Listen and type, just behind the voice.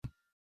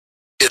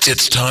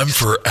It's time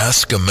for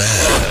Ask a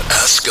Man.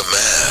 Ask a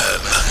Man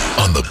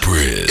on the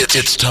bridge.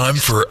 It's time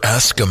for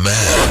Ask a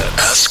Man.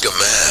 Ask a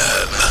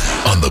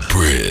Man on the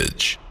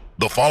bridge.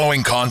 The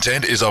following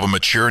content is of a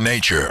mature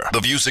nature.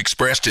 The views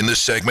expressed in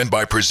this segment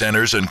by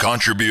presenters and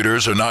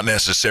contributors are not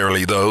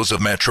necessarily those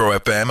of Metro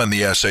FM and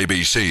the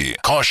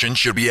SABC. Caution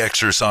should be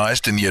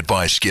exercised in the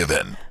advice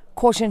given.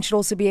 Caution should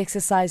also be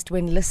exercised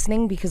when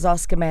listening because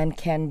Ask a Man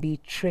can be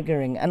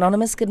triggering.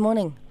 Anonymous, good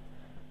morning.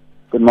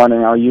 Good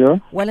morning, how are you?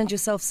 Well, and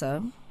yourself,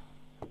 sir?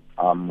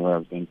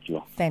 Well, thank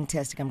you.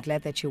 Fantastic. I'm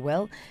glad that you're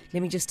well.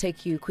 Let me just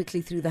take you quickly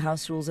through the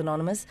house rules,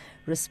 Anonymous.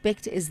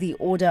 Respect is the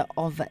order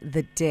of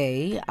the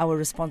day. Our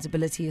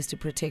responsibility is to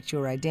protect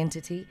your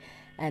identity,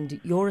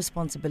 and your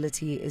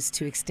responsibility is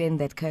to extend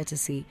that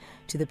courtesy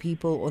to the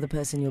people or the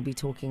person you'll be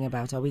talking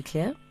about. Are we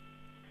clear?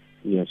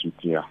 Yes, we're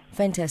clear.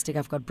 Fantastic.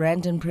 I've got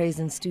Brandon Praise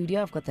in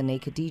studio. I've got the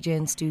Naked DJ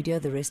in studio.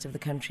 The rest of the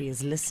country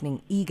is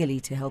listening eagerly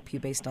to help you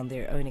based on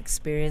their own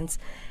experience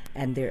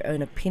and their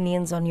own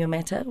opinions on your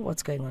matter.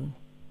 What's going on?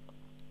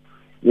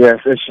 Yes,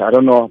 I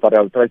don't know, but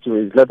I'll try to.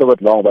 It's a little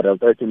bit long, but I'll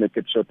try to make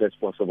it short as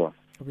possible.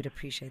 We'd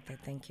appreciate that.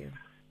 Thank you.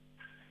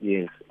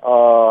 Yes.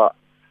 A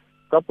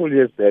couple of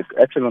years back,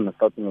 actually on the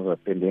starting of the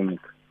pandemic,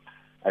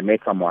 I met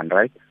someone,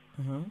 right?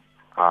 Mm-hmm.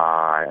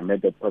 I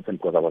met that person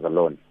because I was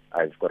alone.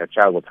 I've got a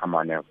child with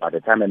someone else. By the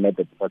time I met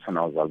that person,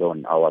 I was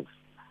alone. I was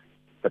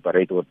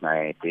separated with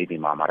my baby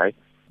mama, right?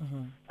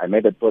 Mm-hmm. I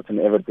met that person,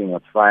 everything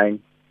was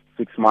fine.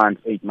 6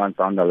 months, 8 months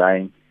down the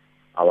line,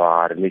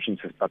 our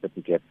relationship started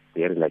to get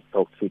very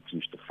toxic. We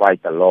used to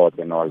fight a lot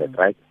and all that,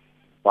 right?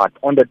 But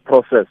on that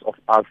process of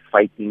us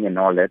fighting and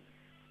all that,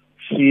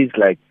 she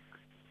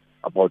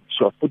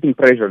was putting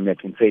pressure on me, I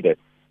can say that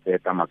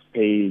I must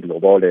pay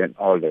lobola and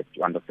all that,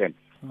 you understand?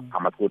 I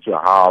must go to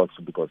her house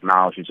because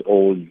now she's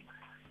old.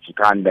 She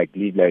can't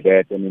live like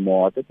that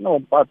anymore. I said, no,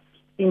 but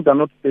things are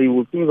not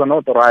stable. Things are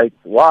not right.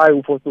 Why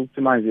for 6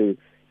 months you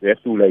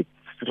have to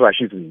rush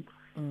it?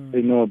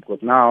 They know because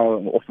now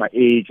of my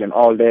age and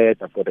all that,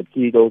 I've got a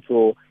kid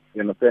also,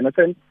 you understand? I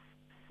said,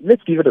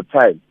 let's give it a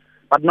time.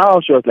 But now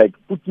she was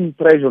putting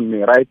pressure on me,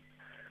 right?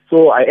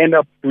 So I end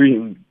up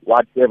doing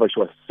whatever she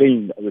was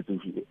saying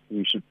that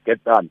we should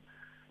get done.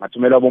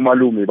 Matumela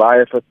bomalume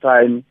by first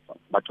time,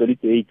 but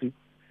 2080.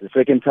 The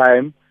second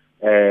time,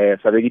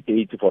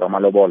 70 for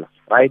Amalobola,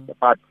 right?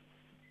 But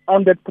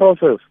on that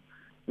process,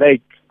 I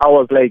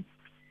was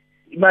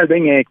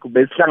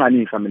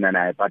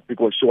but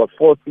because she was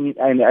forcing,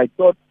 and I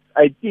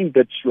think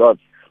that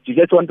she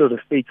just wanted to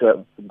respect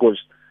her because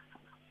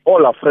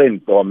all her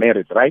friends were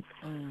married, right?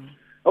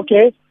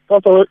 Okay,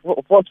 fast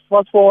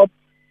forward,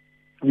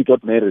 we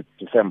got married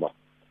December.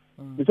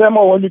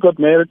 December when we got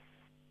married,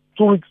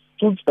 2 weeks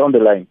down the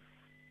line,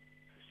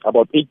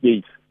 about 8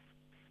 days,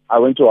 I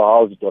went to her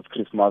house. It was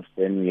Christmas.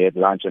 Then we had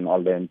lunch and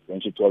all that.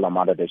 Then she told her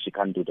mother that she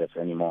can't do this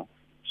anymore.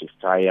 She's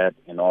tired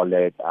and all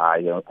that.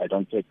 I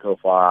don't take care of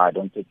her. I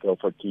don't take care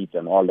of her kids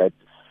and all that.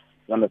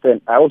 You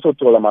understand? I also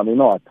told her, Mom, you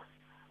know what?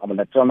 I'm going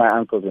to tell my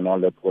uncles and all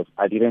that because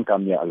I didn't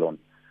come here alone.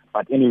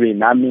 But anyway,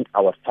 Nami,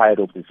 I was tired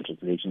of this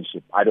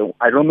relationship. I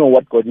don't know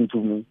what got into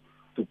me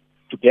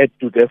to get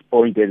to this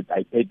point that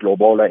I paid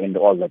lobola and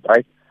all that,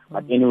 right?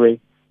 But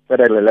anyway,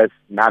 nevertheless,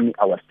 Nami,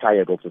 I was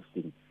tired of this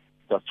thing.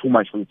 It was too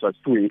much for me. It was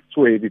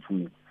too heavy for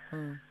me.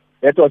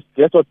 That was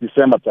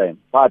December time.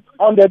 But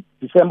on that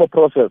December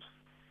process,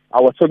 I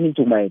was talking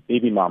to my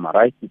baby mama,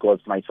 right? Because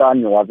my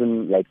son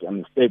wasn't on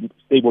a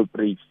stable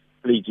place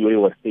where he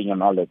was staying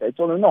and all that. I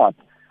told her, no,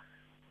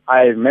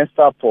 I messed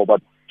up for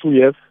about 2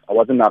 years. I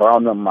wasn't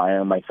around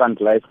my son's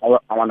life.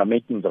 I want to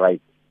make things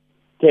right.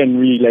 Can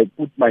we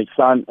put my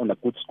son on a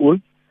good school?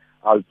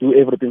 I'll do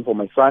everything for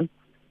my son,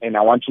 and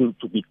I want you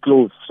to be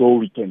close so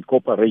we can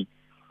cooperate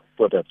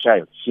for the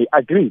child. She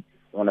agreed.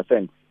 You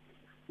understand?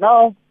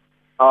 Now,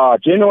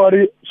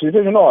 January, she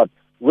said, you know what?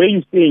 Where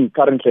you staying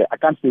currently, I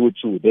can't stay with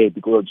you there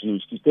because you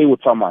stay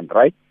with someone,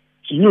 right?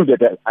 She knew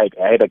that I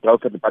had a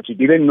girlfriend, but she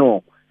didn't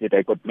know that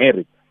I got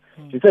married.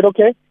 She said,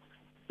 okay,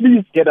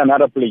 please get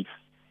another place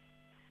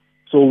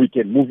so we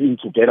can move in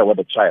together with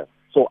the child.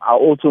 So I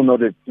also know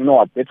that, you know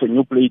what, that's a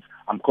new place.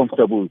 I'm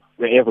comfortable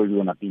wherever you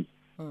want to be.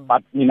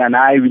 But me and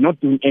I, we're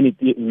not doing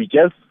anything. We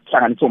just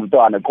trying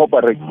to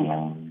cooperate.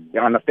 You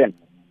understand?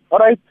 All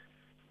right.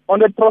 On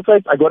that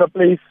process, I got a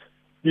place.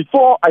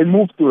 Before I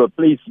moved to a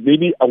place,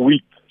 maybe a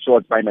week, she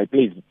was by my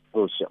place.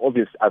 So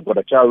obviously, I've got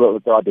a child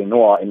with her, they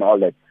know her and all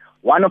that.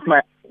 One of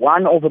my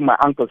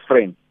uncle's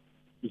friends,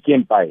 he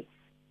came by.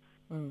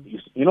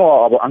 You know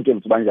our uncle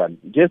Mbanjan.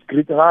 Just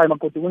greeted, hi,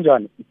 Makoti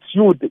Unjan. It's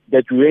you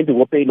that we went to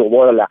go pay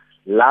the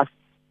last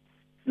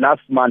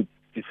month,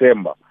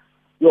 December.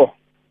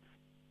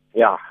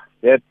 Yeah,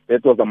 that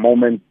was the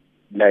moment,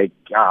 I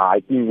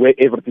think, where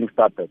everything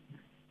started.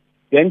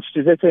 Then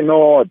she said,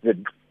 no,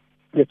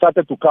 they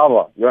started to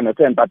cover, you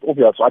understand? But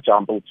obviously, watch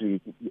out to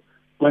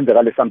when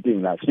there is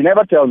something. She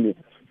never tell me.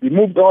 We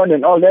moved on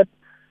and all that.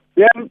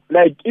 Then,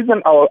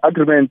 even our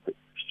agreement,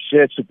 she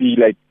has to be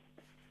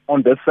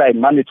on this side,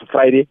 Monday to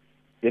Friday.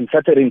 Then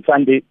Saturday and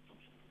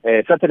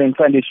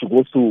Sunday she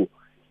goes to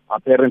her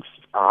parents'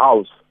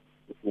 house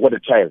with the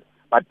child.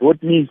 but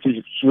what means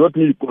she hurt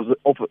me because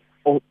of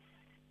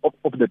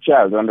the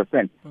child, you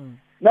understand?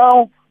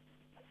 Now,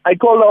 I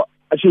call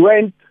her, she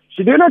went,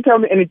 she didn't tell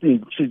me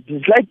anything. She's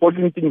like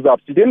bottling things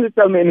up. She didn't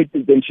tell me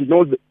anything, then she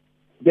knows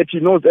that she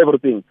knows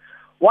everything.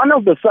 One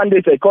of the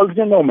Sundays I called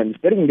her, no man,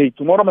 it's getting late.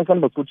 Tomorrow my son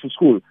must go to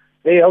school.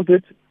 Hey, how's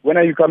it? When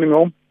are you coming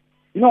home?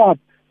 You know what?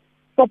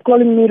 Stop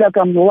calling me like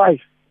I'm your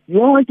wife. You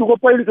want to go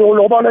play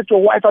about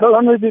your wife? I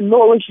don't even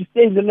know where she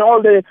stays and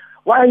all the.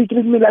 Why are you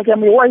treating me like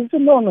I'm your wife? I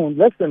said, no,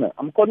 listen,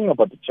 I'm calling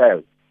about the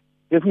child.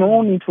 There's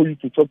no need for you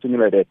to talk to me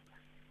like that.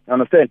 You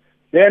understand?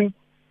 Then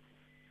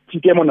she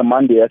came on a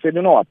Monday. I said,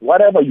 you know what?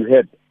 Whatever you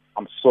had,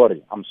 I'm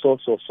sorry. I'm so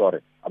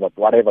sorry about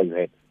whatever you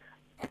had.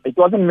 It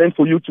wasn't meant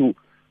for you to.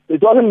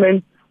 It wasn't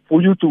meant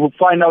for you to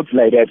find out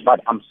like that.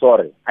 But I'm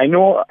sorry. I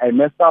know I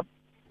messed up.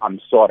 I'm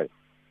sorry.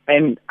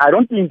 And I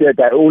don't think that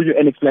I owe you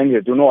any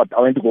explanation. You know what?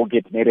 I went to go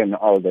get married and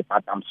all that.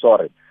 But I'm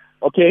sorry.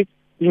 Okay,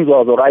 things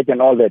was alright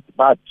and all that.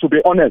 But to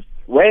be honest,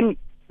 when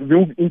we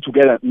moved in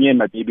together, me and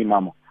my baby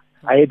mama,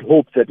 I had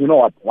hopes that, you know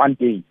what, one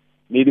day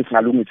maybe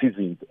singalungi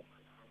izinto.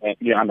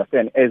 You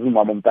understand? As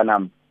umama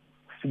mtanam,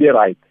 be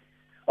right.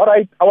 All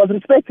right, I was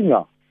respecting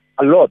her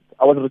a lot.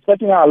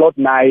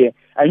 Now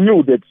I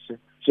knew that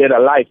she had a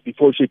life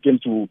before she came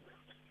to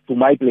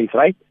my place,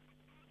 right?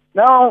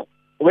 Now,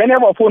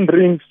 whenever a phone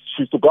rings,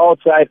 she used to go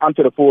outside,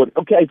 answer the phone.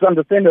 Okay, it's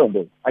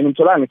understandable. I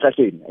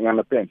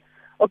understand.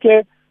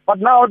 Okay, but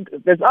now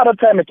there's other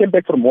time I came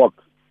back from work.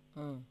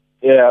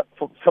 Yeah,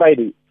 for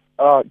Friday.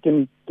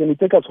 Can you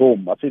take us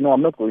home? I said, no,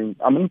 I'm not going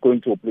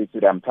to a place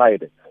today. I'm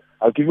tired.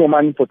 I'll give you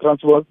money for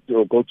transport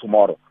to go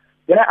tomorrow.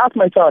 Then I asked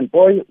my son,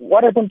 boy,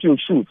 what happened to your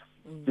shoes?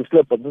 To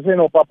slippers? I said,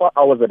 no, Papa,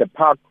 I was at the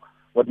park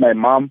with my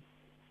mom,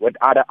 with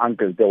other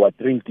uncles. They were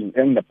drinking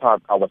in the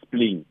park. I was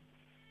playing.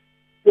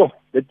 Yo,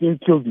 the thing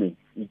killed me.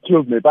 He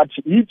killed me. But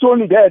he told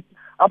me that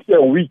after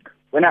a week.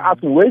 When I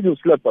asked him, where's your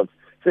slippers?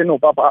 He said, no,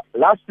 Papa,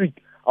 last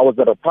week I was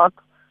at a park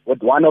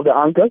with one of the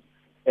uncles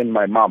and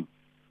my mom.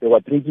 They were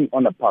drinking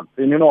on the park.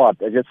 And you know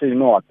what? I just said, you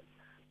know what?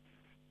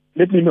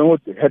 Let me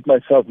not hurt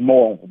myself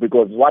more,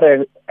 because what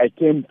I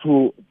came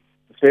through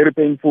is very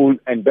painful,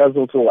 and there's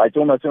also, I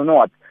told myself, you know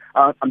what?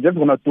 I'm just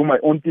going to do my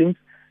own things.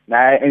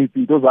 And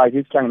those are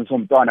his trying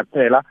some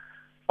to.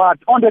 But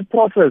on that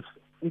process,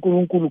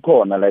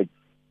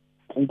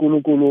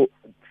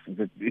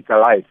 it's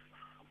alive.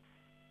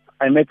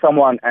 I met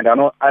someone, and I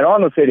don't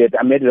want to say that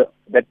I met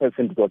that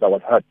person because I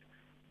was hurt.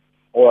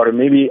 Or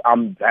maybe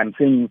I'm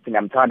saying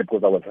I'm tired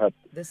because I was hurt.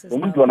 This is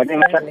now the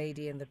third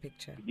lady in the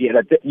picture.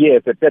 Yeah,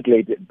 the third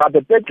lady. But the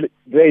third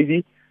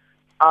lady,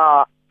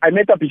 I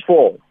met her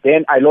before.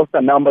 Then I lost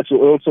her number. She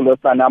also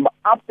lost her number.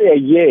 After a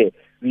year,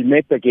 we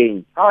met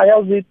again.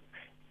 How's it?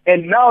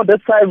 And now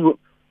this time,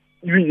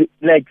 we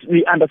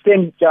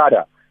understand each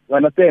other. You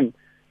understand?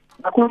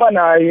 And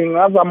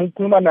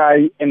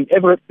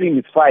everything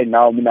is fine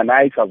now. And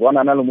I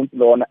don't want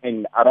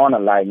to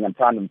lie.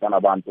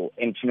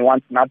 And she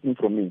wants nothing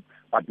from me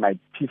but my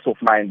peace of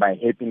mind, my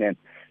happiness.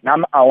 Now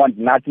I want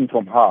nothing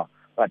from her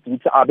but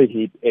it's other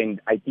hate. And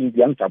I think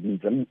young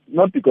Japanese,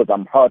 not because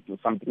I'm hurt or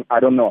something, I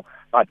don't know.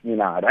 But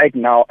right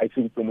now I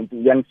think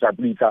young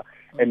Japanese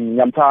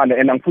and I'm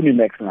fully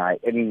next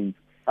night. And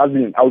I'll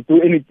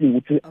do anything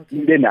with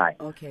the night.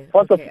 Okay,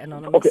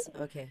 Anonymous.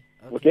 Okay,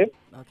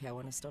 I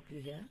want to stop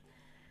you here.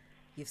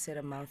 You've said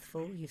a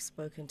mouthful. You've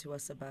spoken to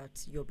us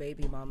about your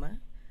baby mama,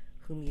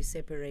 whom you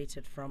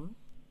separated from.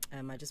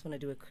 I just want to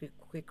do a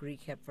quick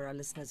recap for our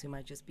listeners who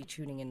might just be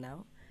tuning in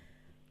now,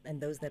 and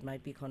those that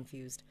might be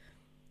confused.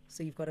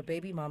 So you've got a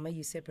baby mama.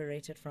 You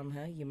separated from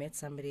her. You met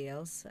somebody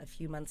else. A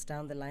few months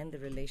down the line, the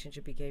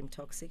relationship became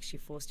toxic. She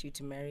forced you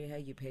to marry her.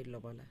 You paid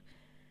lobola.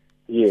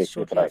 Yes,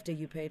 shortly after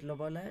you paid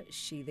lobola,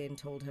 she then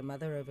told her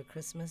mother over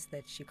Christmas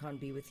that she can't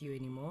be with you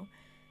anymore.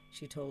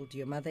 She told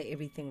your mother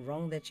everything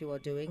wrong that you are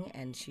doing,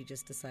 and she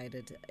just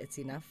decided it's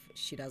enough.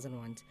 She doesn't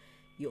want.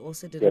 You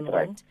also didn't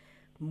want.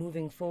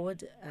 Moving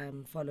forward,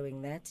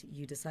 following that,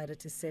 you decided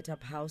to set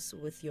up house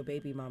with your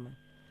baby mama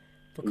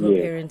for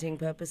co-parenting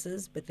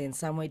purposes, but then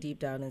somewhere deep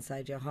down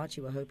inside your heart,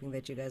 you were hoping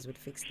that you guys would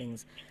fix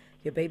things.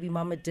 Your baby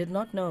mama did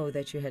not know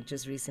that you had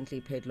just recently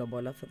paid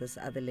lobola for this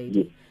other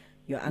lady.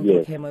 Your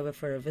uncle came over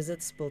for a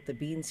visit, spilled the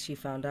beans. She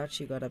found out,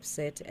 she got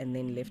upset, and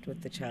then left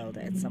with the child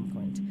at some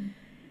point.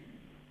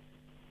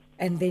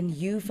 And then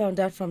you found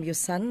out from your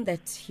son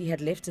that he had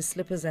left his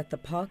slippers at the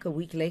park a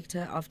week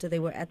later after they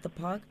were at the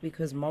park,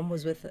 because mom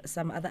was with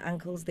some other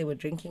uncles. They were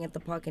drinking at the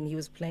park and he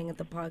was playing at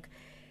the park.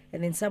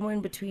 And then somewhere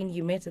in between,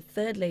 you met a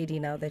third lady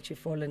now that you've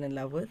fallen in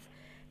love with.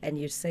 And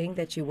you're saying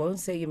that you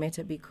won't say you met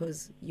her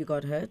because you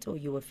got hurt or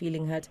you were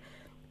feeling hurt,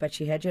 but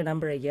she had your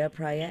number a year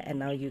prior, and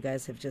now you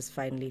guys have just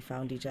finally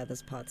found each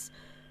other's parts.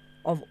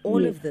 Of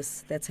all of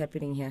this that's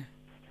happening here,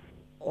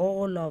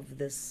 all of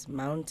this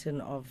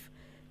mountain of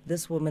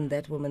this woman,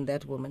 that woman,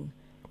 that woman,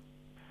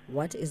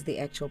 what is the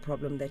actual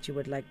problem that you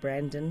would like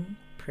Brandon,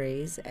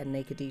 Praise, and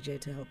Naked DJ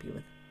to help you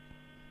with?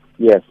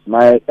 Yes,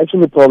 my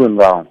actual problem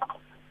now,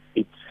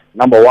 it's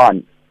number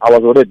one, I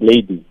was already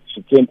lady.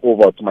 She came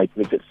over to my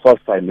place the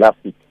first time last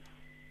week.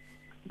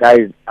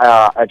 Guys,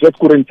 I just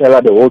couldn't tell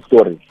her the whole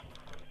story.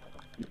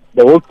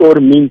 the whole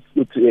story means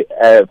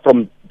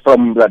from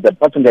the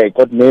person that I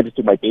got married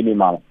to my baby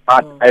mama.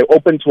 But I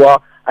opened to her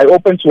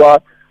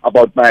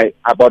about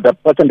the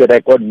person that I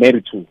got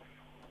married to.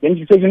 Then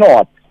she said, you know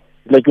what?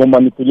 It's like you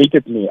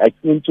manipulated me. I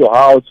came to your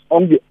house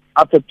only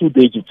after 2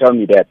 days. You tell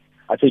me that.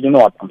 I said, you know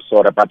what? I'm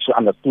sorry, but she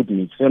understood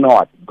me. So, you know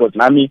what? Because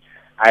Nami,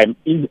 I'm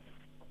in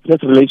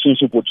this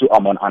relationship with you.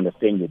 I'm gonna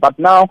understand you. But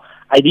now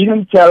I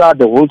didn't tell her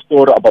the whole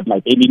story about my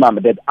baby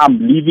mama, that I'm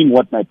living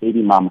with my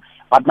baby mama.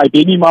 But my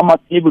baby mama,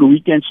 every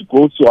weekend she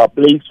goes to her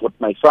place with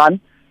my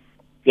son.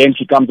 Then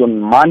she comes on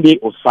Monday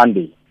or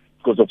Sunday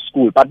because of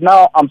school. But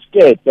now I'm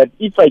scared that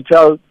if I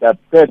tell that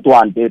third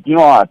one that, you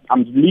know what,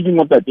 I'm living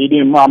with my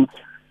baby mom,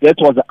 that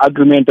was the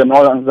agreement and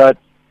all of that,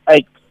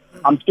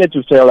 I'm scared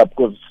to tell her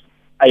because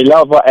I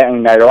love her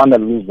and I don't want to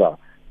lose her.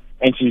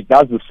 And she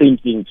does the same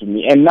thing to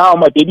me. And now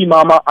my baby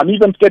mama, I'm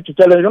even scared to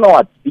tell her, you know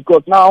what,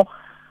 because now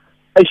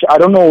I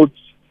don't know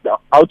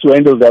how to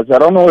handle this. I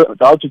don't know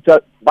how to tell.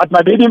 But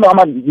my baby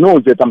mama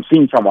knows that I'm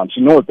seeing someone.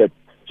 She knows that.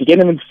 She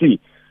can't even see.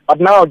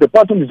 But now the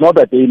person is not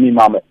the baby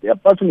mama. The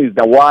person is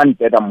the one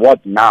that I'm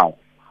with now.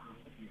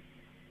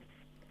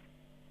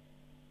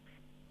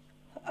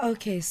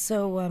 Okay,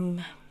 so,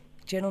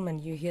 gentlemen,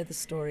 you hear the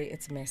story.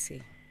 It's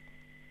messy.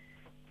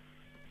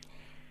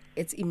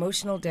 It's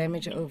emotional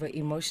damage over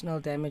emotional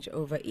damage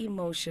over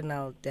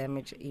emotional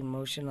damage,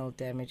 emotional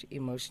damage,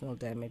 emotional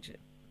damage.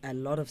 A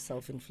lot of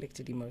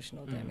self-inflicted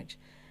emotional damage.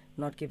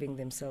 Not giving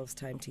themselves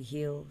time to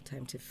heal,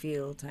 time to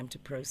feel, time to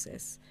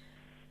process.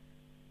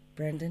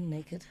 Brandon,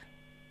 naked?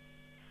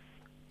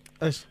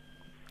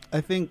 I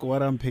think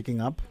what I'm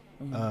picking up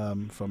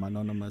from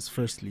Anonymous,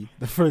 firstly,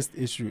 the first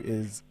issue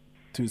is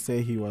to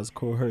say he was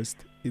coerced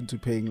into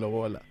paying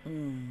lobola.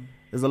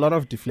 There's a lot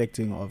of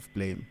deflecting of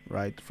blame,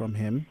 right, from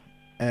him,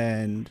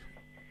 and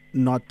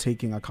not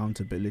taking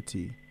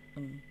accountability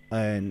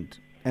and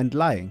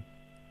lying.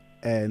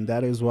 And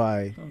that is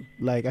why,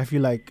 like, I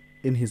feel like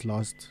in his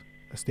last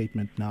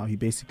statement now, he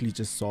basically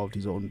just solved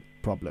his own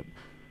problem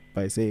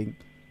by saying,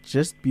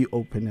 just be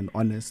open and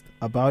honest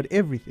about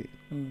everything.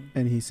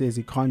 And he says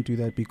he can't do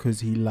that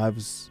because he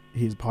loves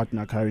his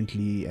partner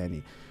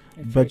currently.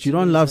 But you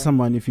don't love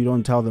someone if you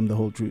don't tell them the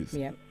whole truth.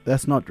 Yeah.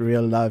 That's not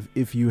real love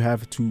if you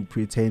have to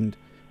pretend.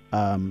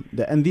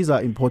 And these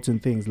are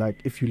important things. Like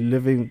if you're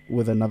living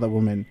with another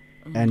woman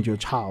and your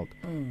child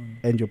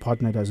and your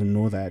partner doesn't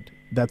know that,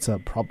 that's a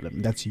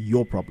problem. That's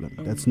your problem.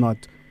 It's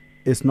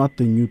not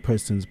the new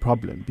person's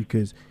problem,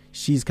 because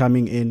she's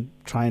coming in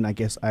trying, I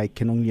guess I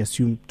can only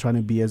assume, trying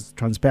to be as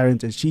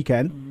transparent as she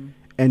can,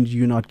 and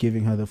you're not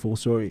giving her the full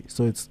story.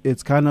 So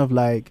it's kind of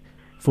like,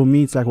 for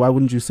me, it's like, why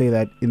wouldn't you say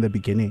that in the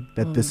beginning,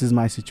 that this is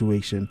my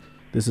situation,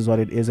 this is what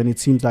it is? And it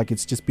seems like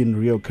it's just been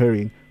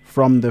reoccurring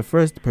from the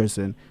first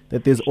person,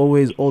 that there's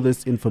always all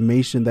this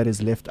information that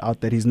is left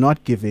out that he's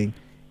not giving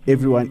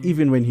everyone.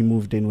 Even when he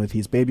moved in with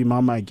his baby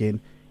mama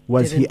again,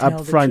 was he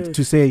upfront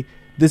to say,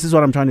 this is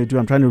what I'm trying to do,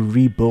 I'm trying to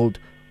rebuild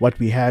what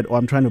we had, or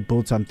I'm trying to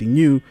build something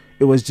new?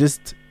 It was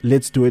just,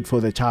 let's do it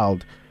for the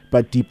child,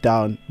 but deep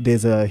down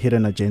there's a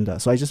hidden agenda.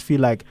 So I just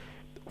feel like,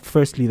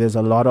 firstly, there's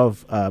a lot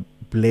of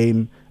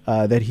blame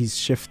that he's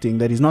shifting,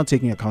 that he's not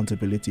taking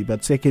accountability,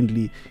 but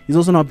secondly, he's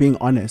also not being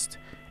honest,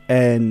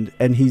 and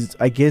he's,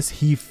 I guess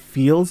he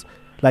feels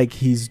like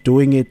he's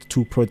doing it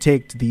to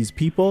protect these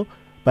people,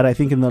 but I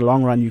think in the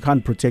long run you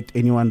can't protect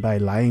anyone by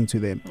lying to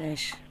them.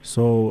 Ish.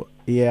 So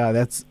yeah,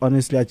 that's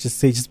honestly, I just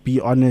say, just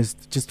be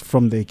honest just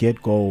from the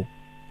get-go,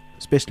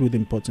 especially with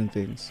important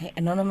things. Hey,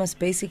 Anonymous,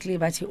 basically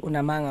bathi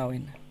unamanga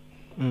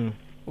wena.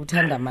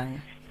 Uthanda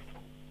manga.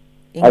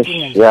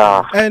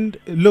 Yeah. And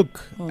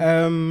look,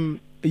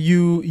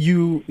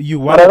 you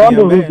want But I to don't be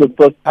a want to lose the man.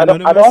 person. I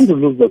don't want to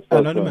lose the person.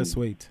 Anonymous,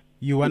 wait.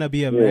 You want to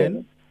be a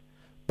man,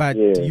 but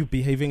you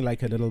behaving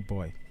like a little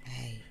boy.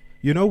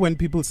 You know when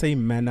people say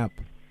man up?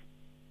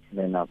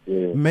 Man up,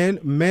 yeah.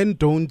 Men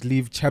don't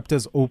leave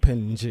chapters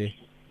open, nje.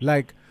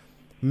 Like,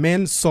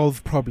 men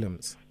solve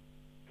problems.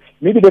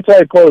 Maybe that's why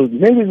I called.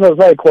 Maybe that's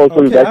why I called,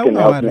 so you guys can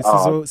help me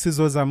out.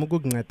 Sizozama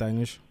ukukunceda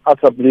ngisho.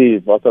 Asa,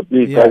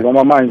 please. Yeah. Like,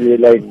 my mind,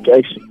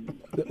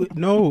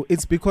 No,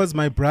 it's because,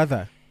 my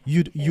brother,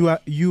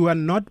 you are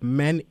not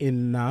man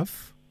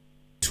enough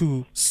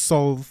to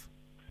solve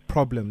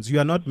problems. You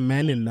are not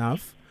man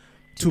enough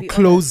to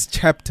close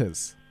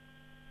chapters.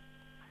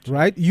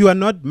 Right? You are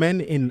not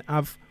man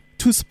enough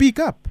to speak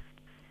up.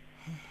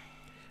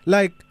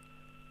 Like,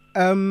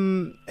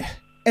 and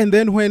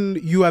then when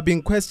you are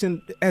being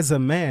questioned as a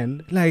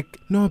man, like,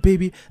 no,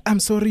 baby, I'm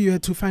sorry you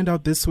had to find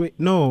out this way.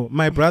 No,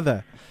 my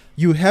brother,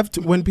 you have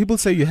to, when people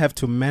say you have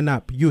to man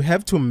up, you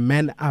have to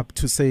man up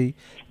to say,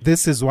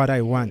 this is what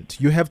I want.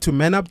 You have to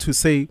man up to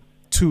say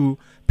to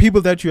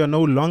people that you are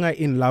no longer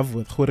in love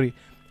with, Hori,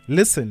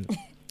 listen,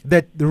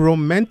 that the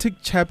romantic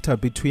chapter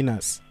between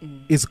us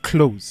is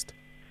closed.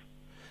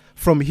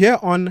 From here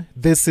on,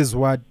 this is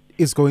what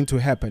is going to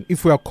happen.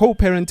 If we are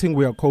co-parenting,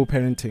 we are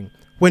co-parenting.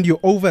 When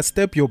you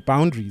overstep your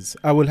boundaries,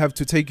 I will have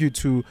to take you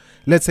to,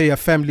 let's say, a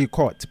family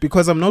court,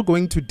 because I'm not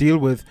going to deal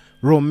with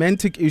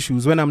romantic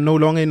issues when I'm no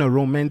longer in a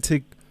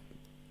romantic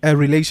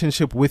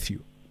relationship with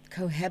you.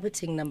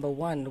 cohabiting, number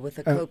one, with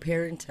a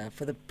co-parenter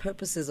for the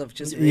purposes of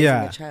just raising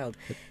a child.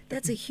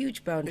 That's a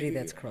huge boundary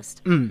that's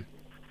crossed.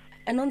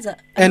 Anonza,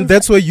 and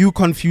that's where you're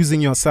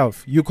confusing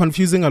yourself. You're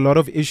confusing a lot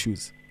of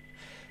issues.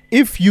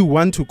 If you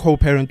want to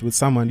co-parent with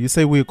someone, you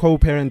say we're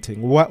co-parenting.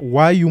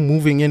 Why are you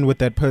moving in with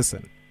that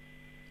person?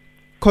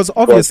 Because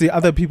obviously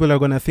other people are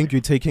going to think you're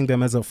taking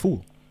them as a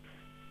fool.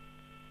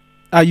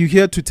 Are you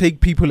here to take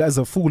people as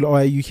a fool, or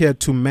are you here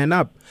to man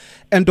up?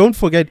 And don't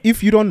forget,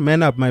 if you don't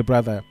man up, my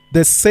brother,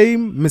 the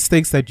same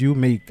mistakes that you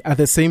make are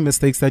the same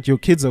mistakes that your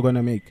kids are going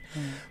to make.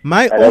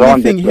 My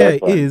only thing here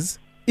is,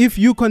 if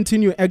you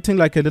continue acting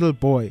like a little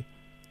boy,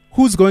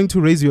 who's going to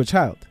raise your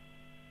child?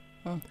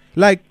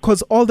 Like,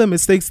 because all the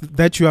mistakes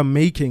that you are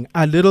making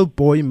are little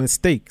boy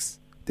mistakes.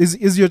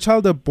 Is your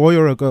child a boy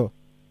or a girl?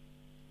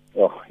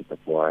 Oh, it's a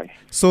boy.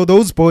 So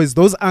those boys,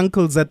 those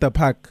uncles at the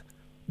park,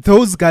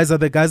 those guys are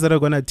the guys that are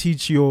going to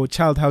teach your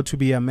child how to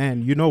be a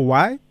man. You know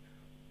why?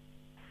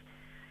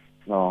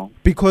 No.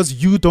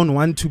 Because you don't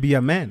want to be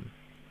a man.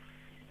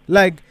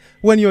 Like,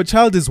 when your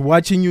child is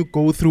watching you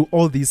go through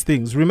all these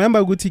things,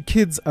 remember, Guti,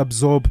 kids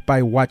absorb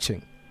by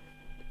watching.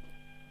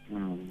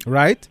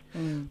 Right?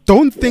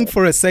 Don't think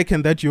for a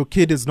second that your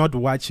kid is not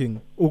watching.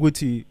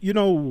 Uguti, you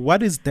know,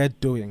 what is dad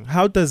doing?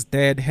 How does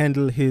dad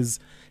handle his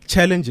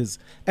challenges?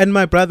 And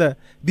my brother,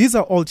 these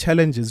are all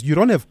challenges. You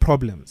don't have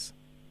problems,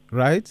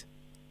 right?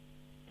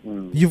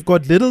 You've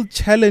got little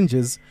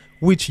challenges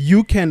which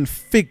you can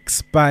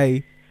fix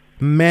by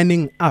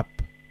manning up.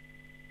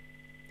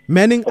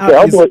 Manning up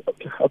how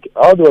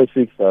do I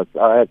fix that?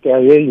 I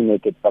can hear you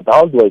make it, but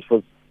how do I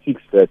fix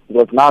that?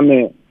 Because now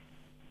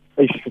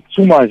it's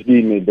too much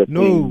being made.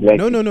 No. Like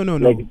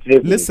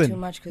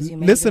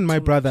Listen, my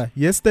brother.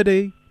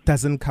 Yesterday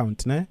doesn't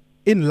count, ne?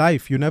 In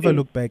life, you never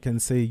look back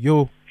and say,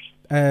 "Yo,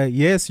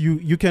 yes,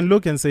 you can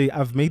look and say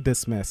I've made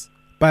this mess,"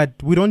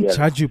 but we don't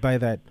judge you by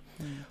that.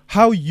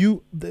 How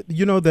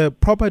the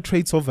proper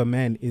traits of a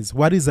man is,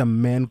 what is a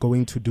man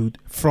going to do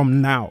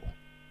from now,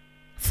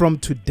 from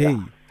today?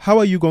 How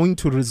are you going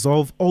to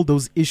resolve all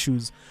those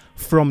issues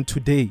from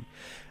today?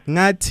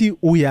 Ngati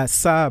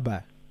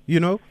uyasaba,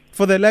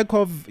 for the lack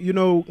of, if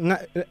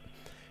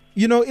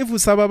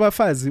usaba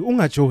bafazi,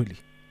 ungajoli.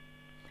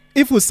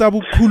 If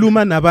usabu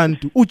kuluma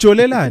nabantu,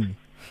 ujolelani.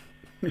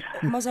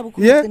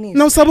 Yeah,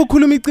 no sabu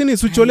kulumi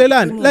iqiniso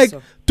ujolelani. Like,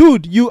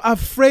 dude, you are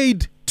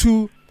afraid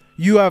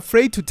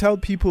to tell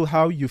people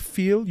how you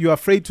feel. You are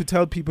afraid to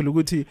tell people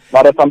ukuthi.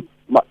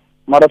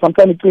 Mara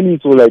sometimes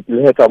iqiniso like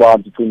hurt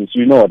about iqiniso,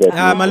 you know that.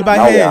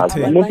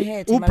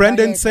 Malbahete.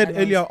 Brandon said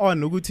earlier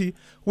on ukuthi,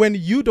 when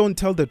you don't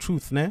tell the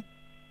truth, ne?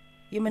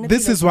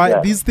 This is why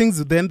these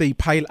things then they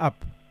pile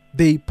up.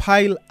 They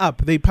pile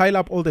up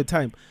all the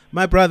time.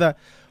 My brother,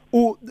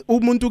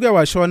 umuntu ke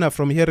washona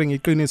from hearing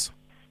iqiniso.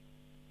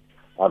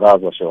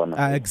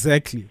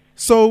 Exactly.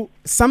 So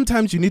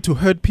sometimes you need to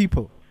hurt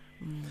people.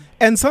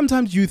 And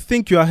sometimes you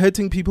think you are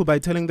hurting people by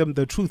telling them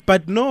the truth,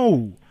 but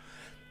no.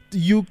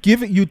 You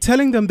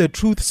telling them the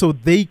truth so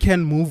they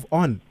can move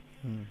on.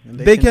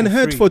 They can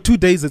hurt for 2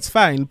 days, it's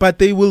fine, but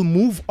they will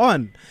move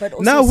on.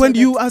 Now when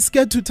you are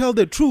scared to tell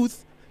the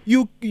truth,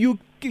 you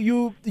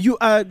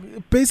are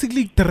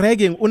basically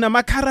dragging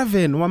unama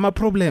caravan wama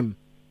problem.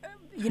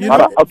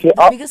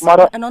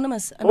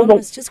 Anonymous,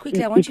 just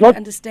quickly, I want you to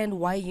understand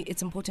why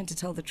it's important to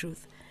tell the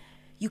truth.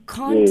 You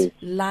can't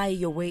lie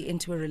your way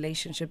into a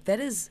relationship. That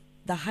is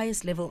the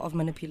highest level of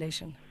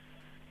manipulation.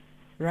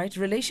 Right?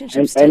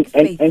 Relationships take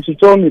faith. And she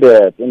told me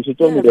that.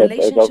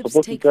 Relationships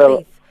take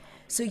faith.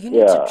 So you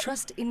need to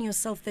trust in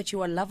yourself that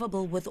you are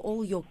lovable with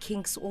all your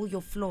kinks, all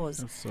your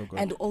flaws,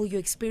 and all your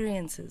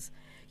experiences.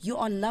 You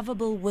are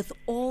lovable with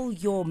all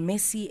your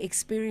messy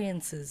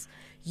experiences.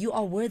 You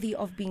are worthy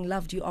of being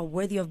loved. You are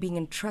worthy of being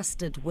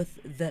entrusted with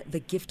the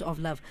gift of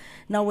love.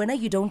 Now, when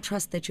you don't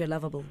trust that you're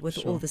lovable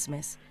with all this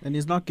mess. And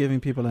he's not giving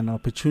people an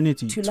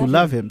opportunity to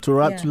love him, to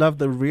love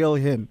the real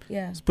him.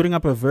 Yeah. He's putting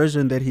up a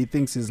version that he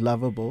thinks is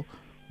lovable,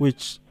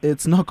 which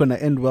it's not going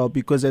to end well,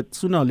 because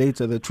sooner or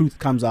later the truth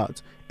comes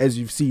out, as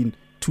you've seen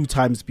 2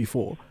 times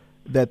before,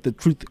 that the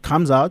truth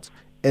comes out,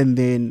 and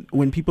then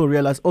when people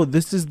realize, oh,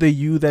 this is the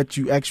you that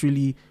you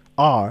actually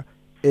are,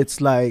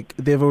 it's like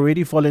they've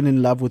already fallen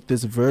in love with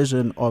this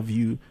version of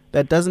you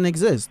that doesn't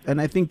exist.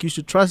 And I think you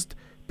should trust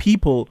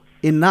people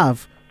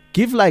enough.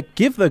 Give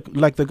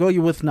the girl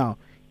you're with now,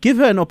 give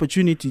her an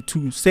opportunity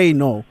to say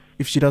no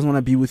if she doesn't want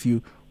to be with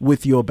you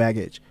with your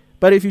baggage.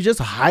 But if you're just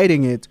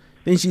hiding it,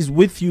 then she's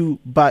with you,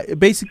 but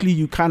basically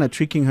you kind of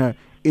tricking her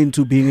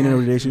into being in a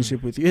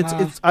relationship with you.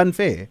 It's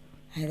unfair.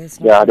 That's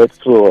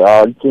true.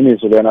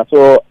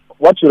 So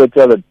what should I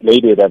tell a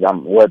lady that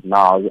I'm with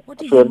now? What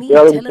do you mean?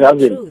 Tell her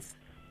the truth.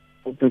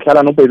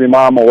 No baby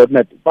mama or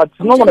whatnot. But it's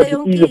not going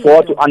to be easy for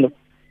her to understand.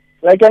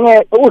 Like,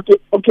 okay,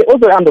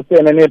 also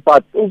understand,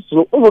 but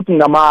also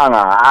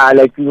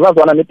like, you have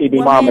one baby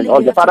mama and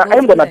all that. But I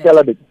am going to tell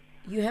her the truth.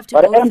 You have to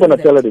go through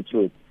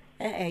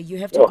that. You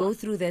have to go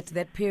through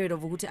that period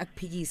of ukuthi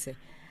akphikise,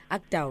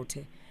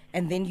 akdoubt,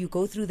 And then you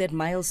go through that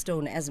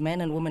milestone as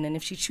man and woman. And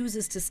if she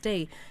chooses to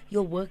stay,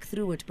 you'll work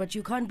through it. But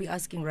you can't be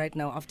asking right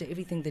now, after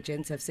everything the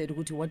gents have said,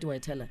 ukuthi, what do I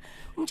tell her?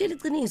 Umtshela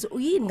iqiniso,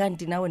 uyini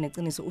kanti nawe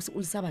neqiniso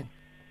ulisabani?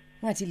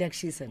 Ngathi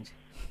liyakshisa nje.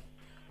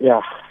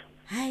 Yeah.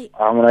 Hayi.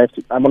 I'm gonna have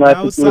to do that.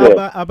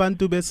 Awusaba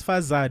abantu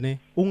besifazane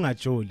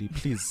ungajoli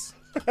please.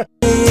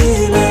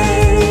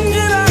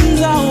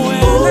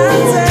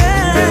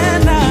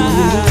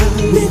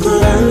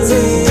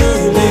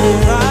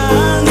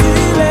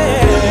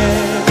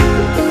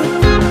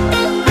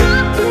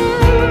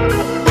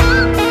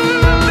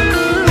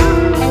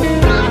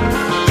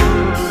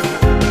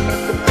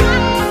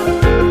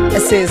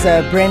 Says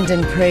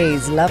Brendan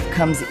Praise, love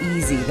comes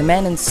easy. The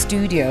man in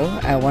studio,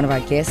 one of our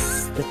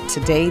guests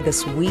today,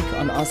 this week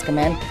on Ask a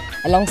Man,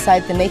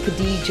 alongside the Naked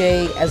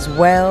DJ, as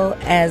well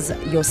as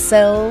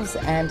yourselves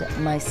and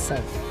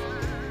myself.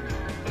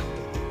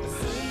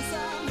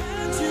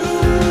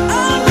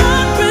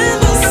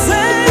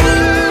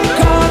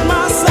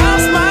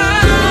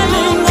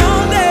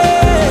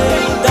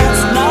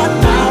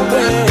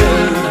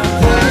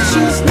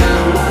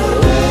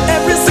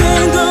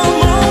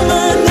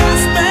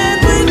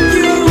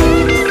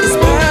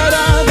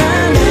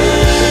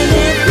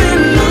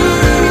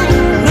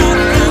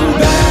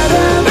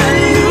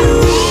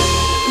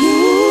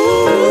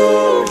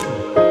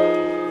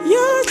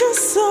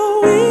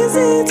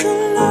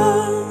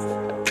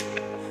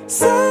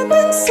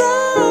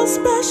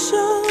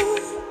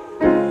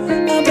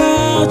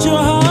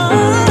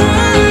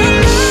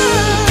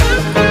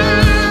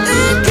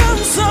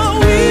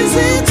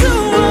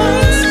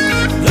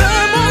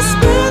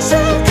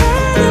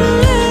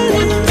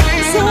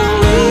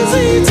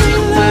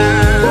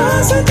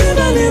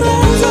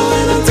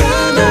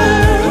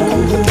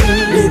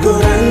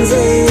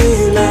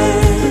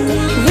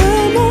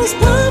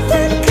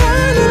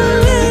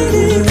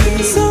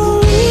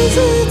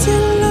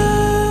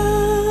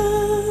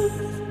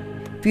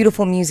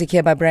 Beautiful music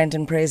here by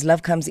Brandon Praise.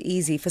 Love comes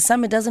easy. For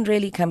some, it doesn't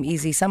really come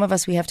easy. Some of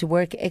us, we have to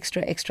work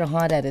extra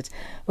hard at it.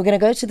 We're going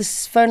to go to the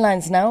phone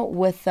lines now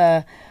with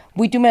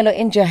Buitumelo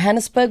in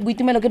Johannesburg.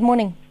 Buitumelo, good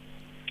morning.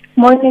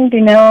 Morning,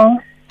 Dino.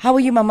 How are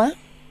you, Mama?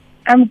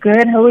 I'm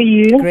good. How are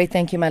you? Great,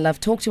 thank you, my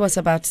love. Talk to us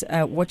about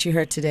what you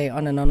heard today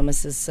on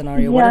Anonymous's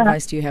scenario. What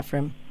advice do you have for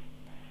him?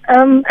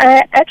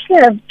 I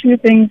actually have two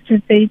things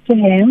to say to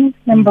him.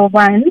 Number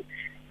one,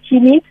 he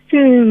needs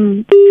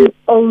to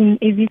own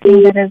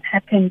everything that has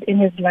happened in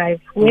his life,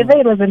 whether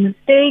it was a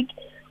mistake,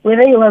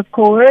 whether he was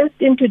coerced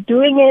into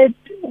doing it,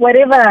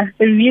 whatever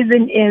the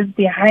reason is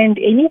behind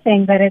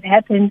anything that had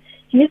happened.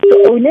 He needs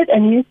to own it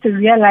and he needs to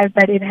realize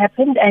that it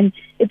happened and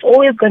it's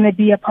always going to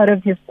be a part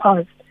of his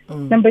past.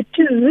 Number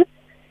two,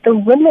 the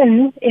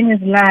women in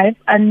his life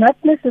are not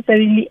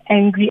necessarily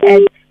angry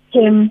at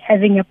him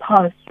having a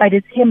past, but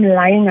it's him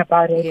lying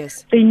about it.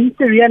 Yes. So he needs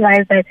to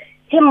realize that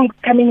him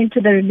coming into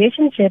the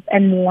relationship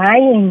and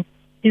lying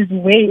his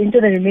way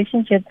into the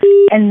relationship,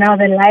 and now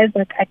the lies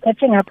are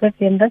catching up with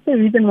him. That's the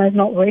reason why it's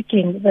not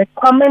working. The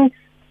common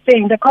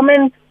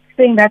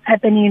thing that's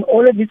happening in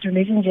all of these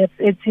relationships,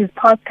 it's his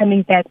past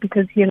coming back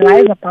because he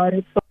lies about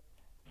it. So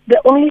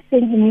the only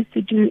thing he needs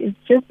to do is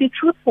just be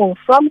truthful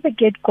from the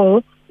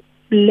get-go,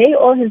 lay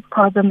all his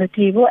cards on the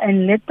table,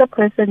 and let the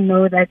person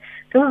know that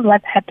this is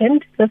what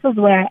happened, this is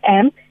where I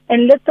am,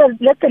 and let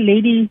the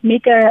lady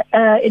make a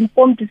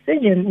informed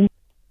decision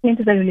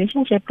into the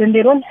relationship. Then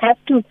they don't have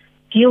to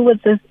deal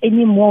with this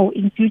anymore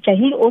in future.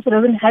 He also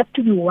doesn't have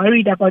to be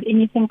worried about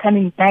anything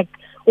coming back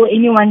or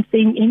anyone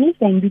saying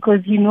anything because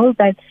he knows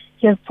that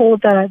he has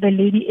told the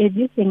lady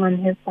everything on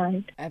his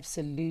side.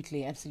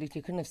 Absolutely.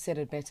 Couldn't have said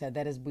it better.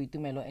 That is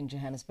Buitumelo in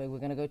Johannesburg. We're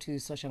going to go to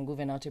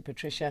Soshanguve now to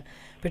Patricia.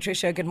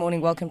 Patricia, good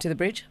morning. Welcome to the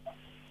bridge.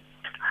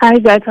 Hi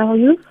guys, how are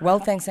you? Well,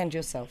 thanks, and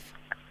yourself.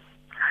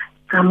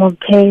 I'm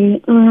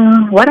okay.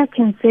 What I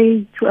can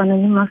say to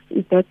Anonymous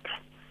is that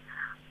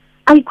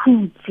I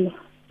couldn't see.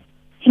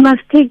 He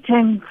must take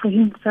time for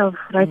himself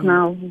right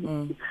now.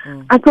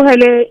 I thought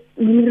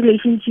in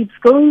relationships,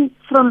 going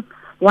from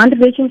one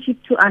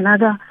relationship to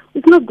another,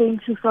 it's not going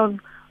to solve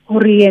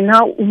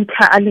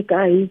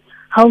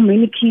how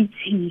many kids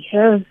he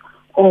has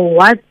or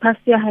what past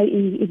year.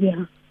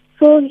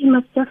 So he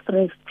must just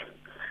rest.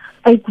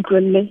 And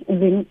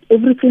then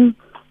everything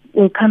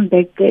will come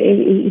back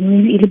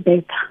immediately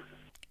better.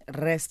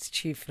 Rest,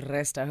 Chief,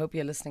 rest. I hope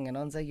you're listening. And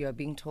Onza, you are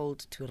being told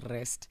to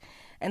rest.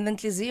 And then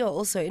Tlizio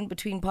also, in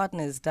between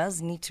partners,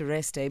 does need to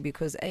rest,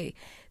 because,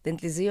 then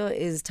Tlizio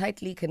is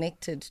tightly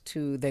connected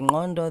to the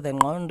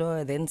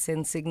ngondo, then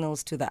sends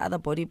signals to the other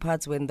body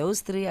parts. When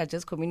those three are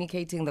just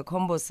communicating the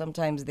combos,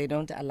 sometimes they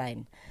don't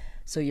align.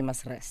 So you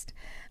must rest.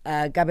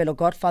 Gabelo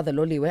Godfather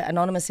Loliwe.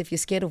 Anonymous, if you're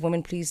scared of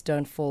women, please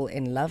don't fall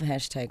in love.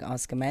 Hashtag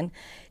Ask a Man.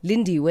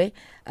 Lindiwe.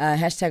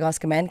 Hashtag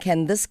Ask a Man.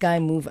 Can this guy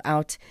move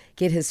out,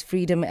 get his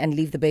freedom, and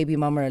leave the baby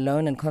mama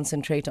alone and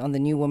concentrate on the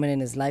new woman in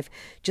his life?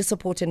 Just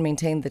support and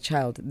maintain the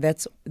child.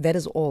 That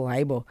is all,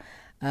 Aibo.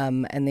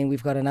 And then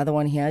we've got another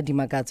one here,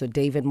 Dimagazo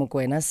David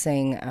Mokwena,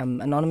 saying,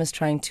 Anonymous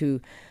trying to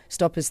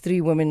stop his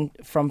 3 women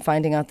from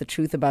finding out the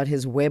truth about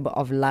his web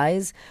of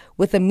lies,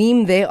 with a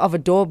meme there of a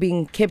door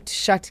being kept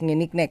shut.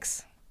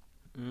 Next.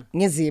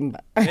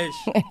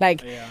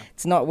 Like,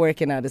 it's not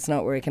working out.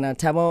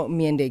 Tabo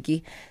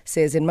Miendeki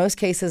says, in most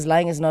cases,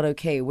 lying is not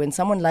okay. When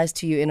someone lies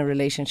to you in a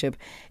relationship,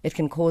 it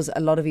can cause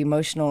a lot of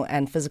emotional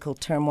and physical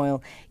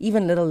turmoil.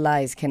 Even little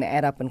lies can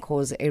add up and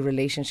cause a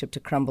relationship to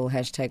crumble.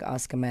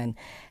 #AskAman.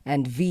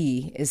 And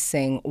V is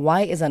saying,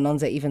 why is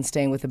Anonza even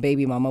staying with a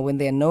baby mama when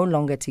they're no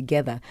longer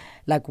together?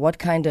 Like, what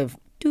kind of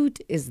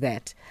dude is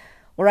that?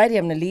 Alrighty,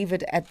 I'm going to leave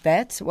it at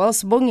that. Well,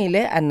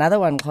 Sibongile, another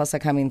one, Khosa,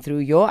 coming through.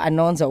 Yo,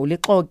 Anonza,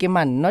 ulixoke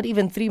man. Not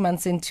even 3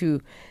 months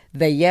into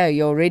the year,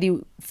 you're already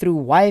through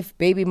wife,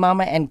 baby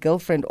mama, and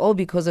girlfriend, all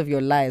because of your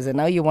lies. And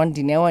now you want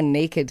Dinewa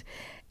Naked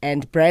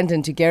and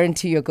Brandon to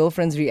guarantee your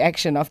girlfriend's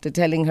reaction after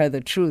telling her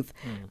the truth.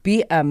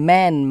 Be a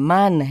man.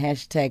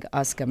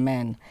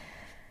 #AskAman.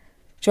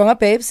 Jonga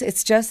babes,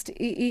 it's just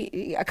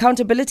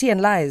accountability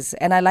and lies.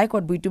 And I like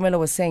what Buitumelo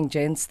was saying,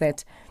 gents,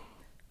 that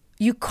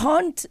you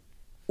can't.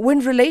 When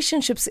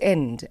relationships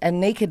end, and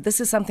Naked, this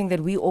is something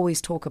that we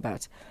always talk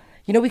about.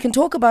 You know, we can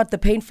talk about the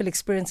painful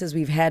experiences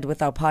we've had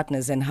with our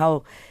partners and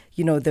how,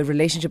 you know, the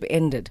relationship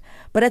ended.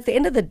 But at the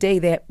end of the day,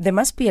 there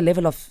must be a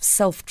level of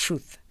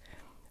self-truth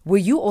where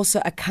you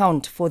also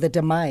account for the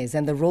demise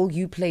and the role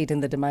you played in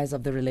the demise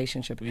of the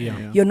relationship.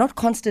 Yeah. You can't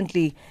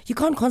constantly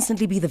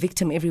be the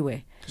victim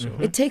everywhere.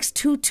 It takes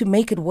 2 to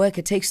make it work.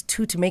 It takes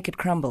 2 to make it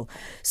crumble.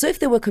 So if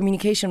there were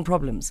communication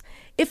problems,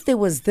 if there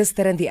was this,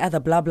 that, and the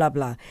other, blah, blah,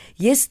 blah,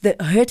 yes, the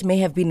hurt may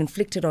have been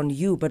inflicted on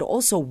you, but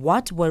also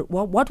what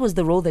was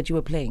the role that you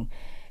were playing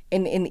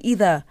in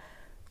either,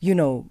 you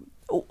know,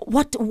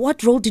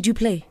 what role did you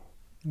play?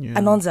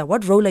 Anonza,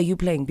 what role are you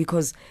playing?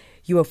 Because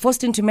you were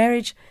forced into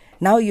marriage.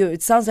 Now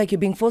it sounds like you're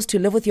being forced to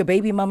live with your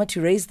baby mama to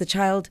raise the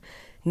child.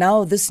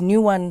 Now this new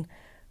one,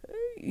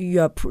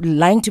 you're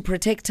lying to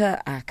protect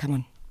her. Come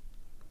on.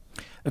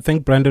 I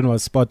think Brandon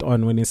was spot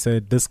on when he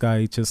said this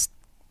guy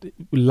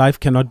life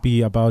cannot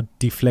be about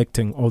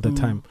deflecting all the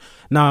time.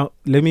 Now,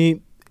 let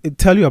me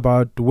tell you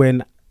about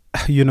when,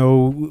 you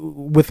know,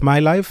 with my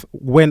life,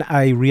 when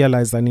I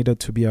realized I needed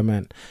to be a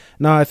man.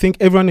 Now, I think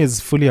everyone is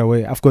fully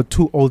aware. I've got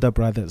 2 older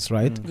brothers,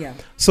 right? Yeah.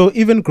 So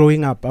even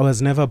growing up, I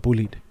was never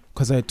bullied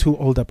because I had 2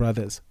 older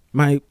brothers.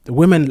 My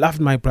women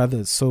loved my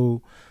brothers,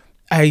 so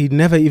I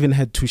never even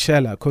had to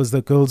share because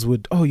the girls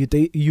would,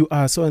 you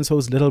are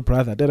so-and-so's little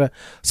brother. Da-da.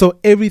 So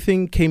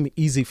everything came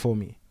easy for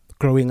me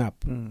growing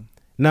up.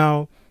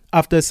 Now,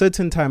 after a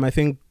certain time, I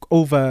think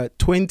over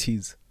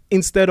 20s,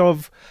 instead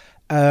of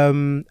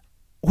when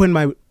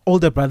my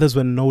older brothers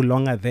were no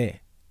longer there,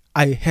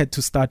 I had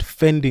to start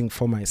fending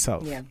for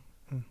myself. Yeah.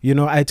 You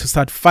know, I had to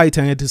start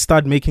fighting. I had to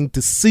start making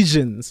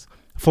decisions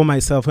for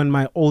myself when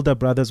my older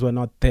brothers were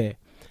not there.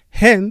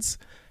 Hence,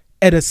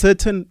 at a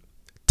certain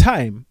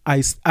time,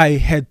 I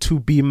had to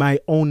be my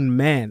own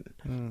man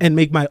and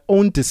make my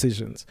own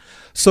decisions.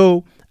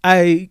 So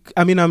I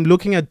mean, I'm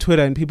looking at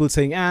Twitter and people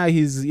saying,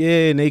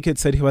 Naked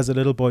said he was a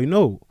little boy.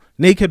 No,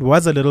 Naked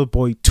was a little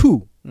boy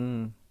too.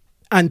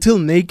 Until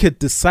Naked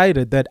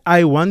decided that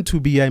I want to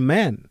be a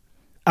man.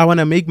 I want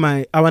to make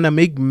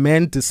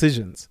man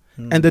decisions.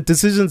 And the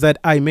decisions that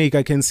I make,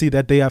 I can see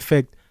that they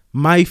affect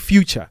my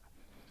future.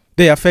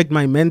 They affect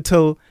my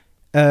mental,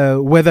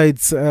 whether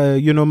it's,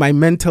 my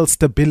mental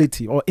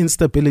stability or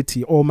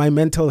instability or my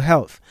mental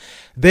health.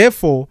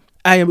 Therefore,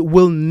 I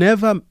will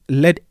never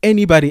let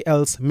anybody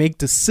else make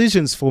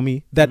decisions for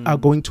me that are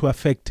going to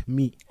affect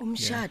me.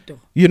 Umshado.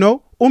 You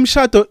know,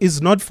 umshado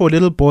is not for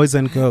little boys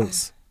and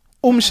girls.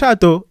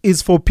 Umshado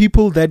is for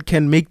people that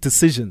can make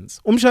decisions.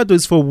 Umshado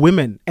is for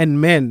women and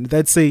men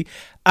that say,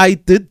 I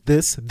did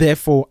this,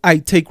 therefore I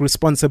take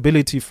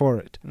responsibility for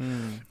it.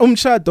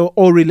 Umshado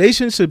or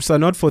relationships are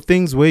not for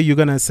things where you're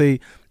going to say,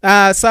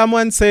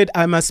 someone said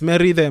I must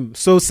marry them,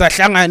 so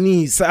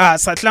sahlanganisa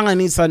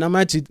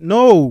namajit.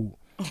 No.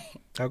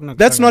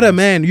 That's not a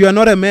man. You are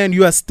not a man.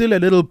 You are still a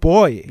little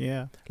boy.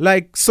 Yeah.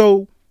 Like,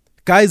 so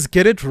guys,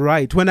 get it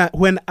right.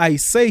 When I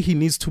say he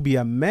needs to be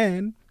a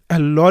man, a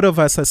lot of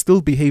us are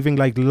still behaving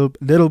like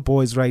little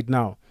boys right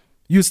now.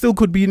 You still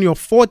could be in your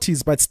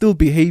 40s, but still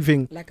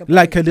behaving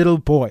like a little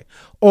boy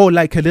or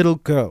like a little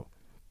girl.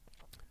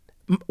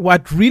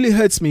 What really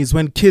hurts me is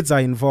when kids are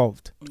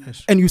involved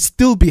and you're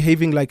still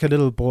behaving like a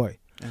little boy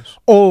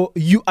or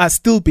you are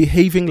still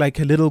behaving like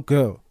a little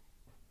girl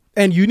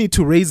and you need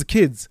to raise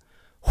kids.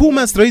 Who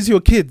must raise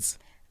your kids?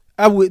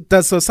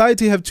 Does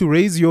society have to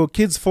raise your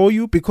kids for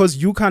you because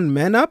you can't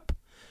man up?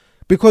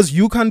 Because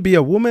you can't be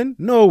a woman?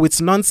 No,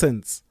 it's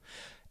nonsense.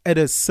 At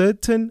a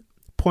certain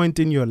point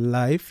in your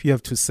life, you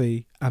have to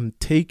say, I'm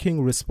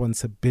taking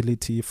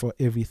responsibility for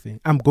everything.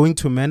 I'm going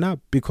to man up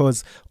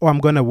I'm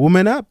going to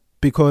woman up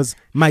because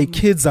my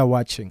kids are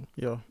watching.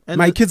 Yeah.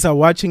 And kids are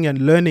watching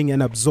and learning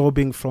and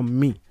absorbing from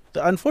me.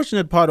 The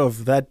unfortunate part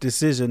of that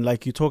decision,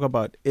 like you talk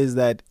about, is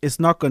that it's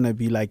not going to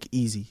be like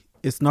easy.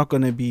 it's not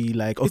going to be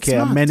like, It's okay,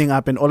 I'm not. manning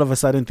up and all of a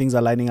sudden things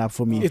are lining up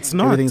for me. It's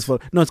not. Everything's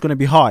no, it's going to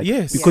be hard.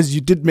 Yes. Because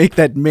you did make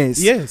that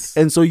mess. Yes.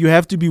 And so you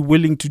have to be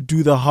willing to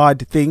do the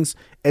hard things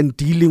and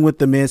dealing with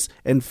the mess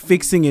and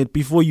fixing it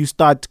before you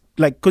start,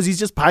 like, because he's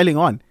just piling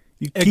on.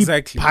 You keep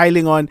Exactly.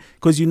 piling on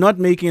because you're not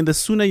making, and the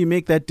sooner you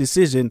make that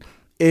decision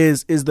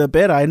is the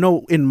better. I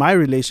know in my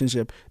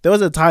relationship, there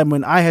was a time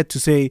when I had to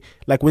say,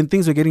 like, when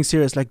things were getting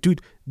serious, like, dude,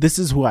 this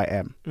is who I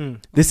am.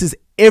 This is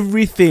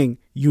everything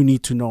you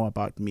need to know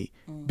about me.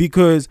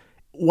 Because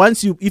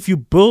if you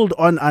build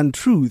on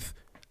untruth,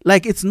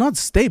 like, it's not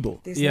stable.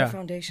 There's no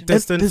foundation.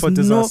 Destined for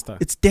disaster.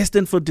 It's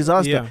destined for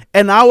disaster. Yeah.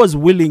 And I was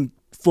willing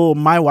for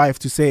my wife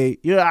to say,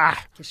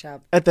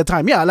 Kishab. at the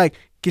time, like,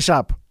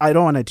 Kishap, I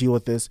don't want to deal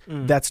with this.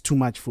 That's too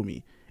much for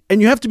me.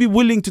 And you have to be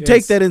willing to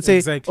take that and say,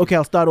 exactly. okay,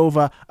 I'll start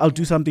over. I'll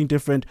do something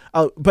different.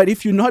 But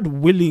if you're not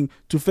willing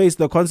to face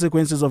the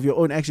consequences of your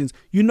own actions,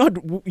 you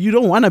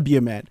don't want to be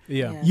a man.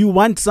 Yeah. You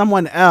want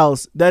someone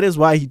else. That is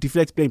why he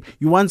deflects blame.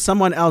 You want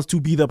someone else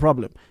to be the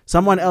problem.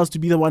 Someone else to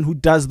be the one who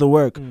does the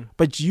work.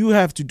 But you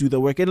have to do the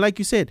work. And like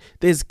you said,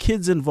 there's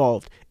kids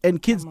involved.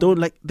 And kids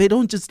they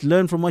don't just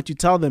learn from what you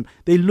tell them.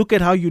 They look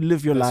at how you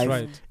live your That's life.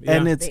 right.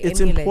 And Yeah.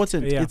 it's emulate.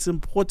 important. Yeah. It's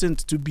important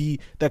to be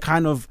the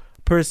kind of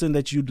person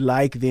that you'd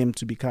like them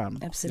to become.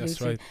 Absolutely.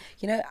 That's right.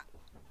 You know,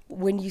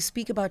 when you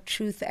speak about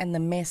truth and the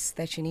mess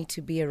that you need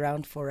to be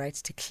around for, right,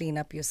 to clean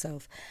up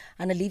yourself,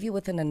 I'm going to leave you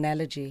with an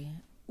analogy.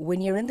 When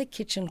you're in the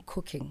kitchen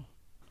cooking,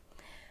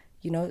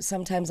 you know,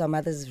 sometimes our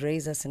mothers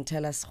raise us and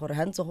tell us,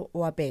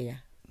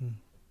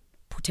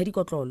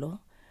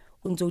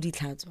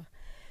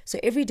 so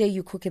every day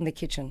you cook in the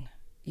kitchen,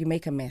 you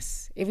make a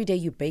mess. Every day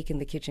you bake in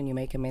the kitchen, you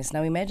make a mess.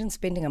 Now imagine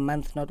spending a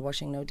month not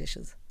washing no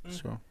dishes.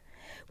 Sure.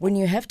 When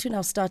you have to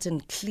now start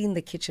and clean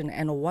the kitchen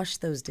and wash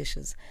those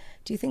dishes,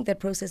 do you think that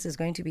process is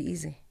going to be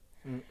easy?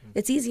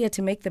 It's easier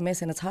to make the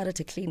mess and it's harder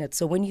to clean it.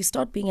 So when you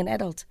start being an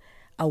adult,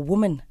 a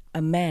woman,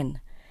 a man,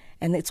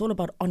 and it's all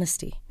about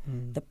honesty,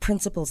 the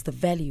principles, the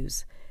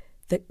values,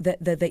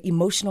 the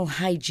emotional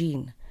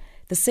hygiene,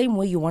 the same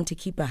way you want to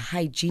keep a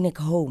hygienic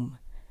home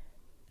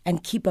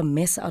and keep a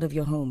mess out of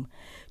your home.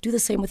 Do the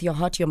same with your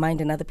heart, your mind,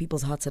 and other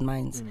people's hearts and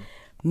minds.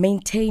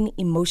 Maintain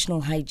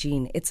emotional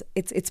hygiene. It's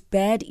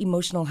bad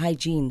emotional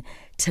hygiene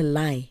to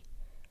lie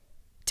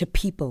to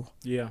people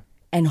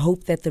and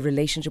hope that the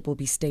relationship will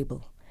be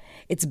stable.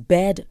 It's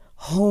bad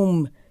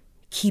home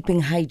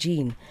keeping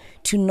hygiene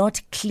to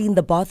not clean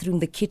the bathroom,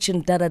 the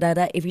kitchen,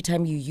 every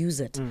time you use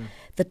it.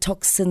 The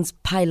toxins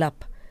pile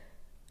up.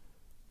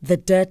 The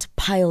dirt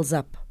piles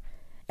up.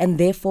 And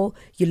therefore,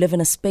 you live in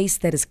a space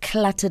that is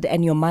cluttered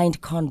and your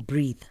mind can't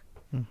breathe.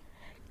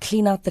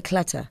 Clean out the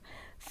clutter.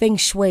 Feng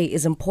Shui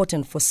is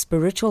important for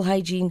spiritual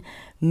hygiene,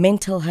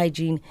 mental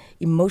hygiene,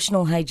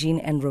 emotional hygiene,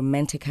 and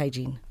romantic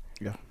hygiene.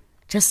 Yeah.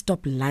 Just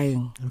stop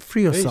lying. And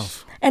free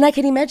yourself. And I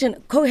can imagine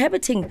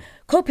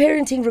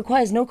co-parenting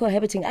requires no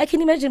cohabiting. I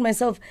can imagine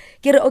myself,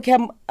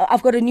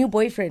 I've got a new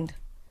boyfriend.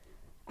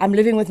 I'm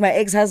living with my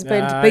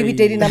ex-husband, baby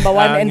daddy number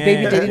 1 and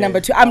baby daddy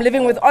number 2. I'm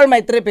living with all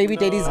my 3 baby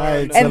daddies.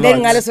 And then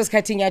ngaleso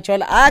skhathi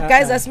ngiyatshola,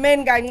 guys,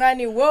 asmen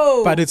kancane,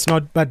 whoa. But it's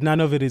not. But none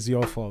of it is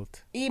your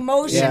fault.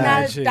 Emotional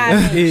Imagine.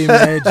 damage.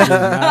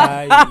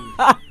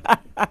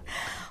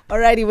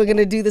 Alrighty, we're going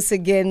to do this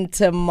again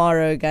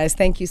tomorrow, guys.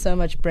 Thank you so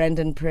much,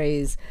 Brandon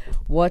Praise.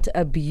 What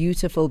a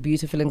beautiful,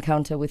 beautiful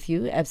encounter with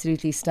you.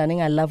 Absolutely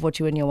stunning. I love what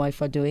you and your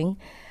wife are doing.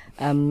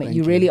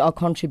 You really are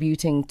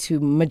contributing to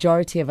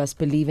majority of us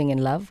believing in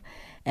love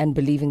and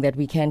believing that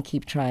we can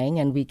keep trying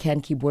and we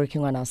can keep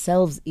working on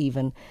ourselves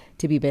even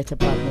to be better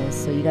partners.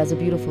 So you guys are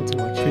beautiful to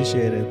watch.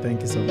 Appreciate it. Thank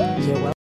you so much. You're welcome.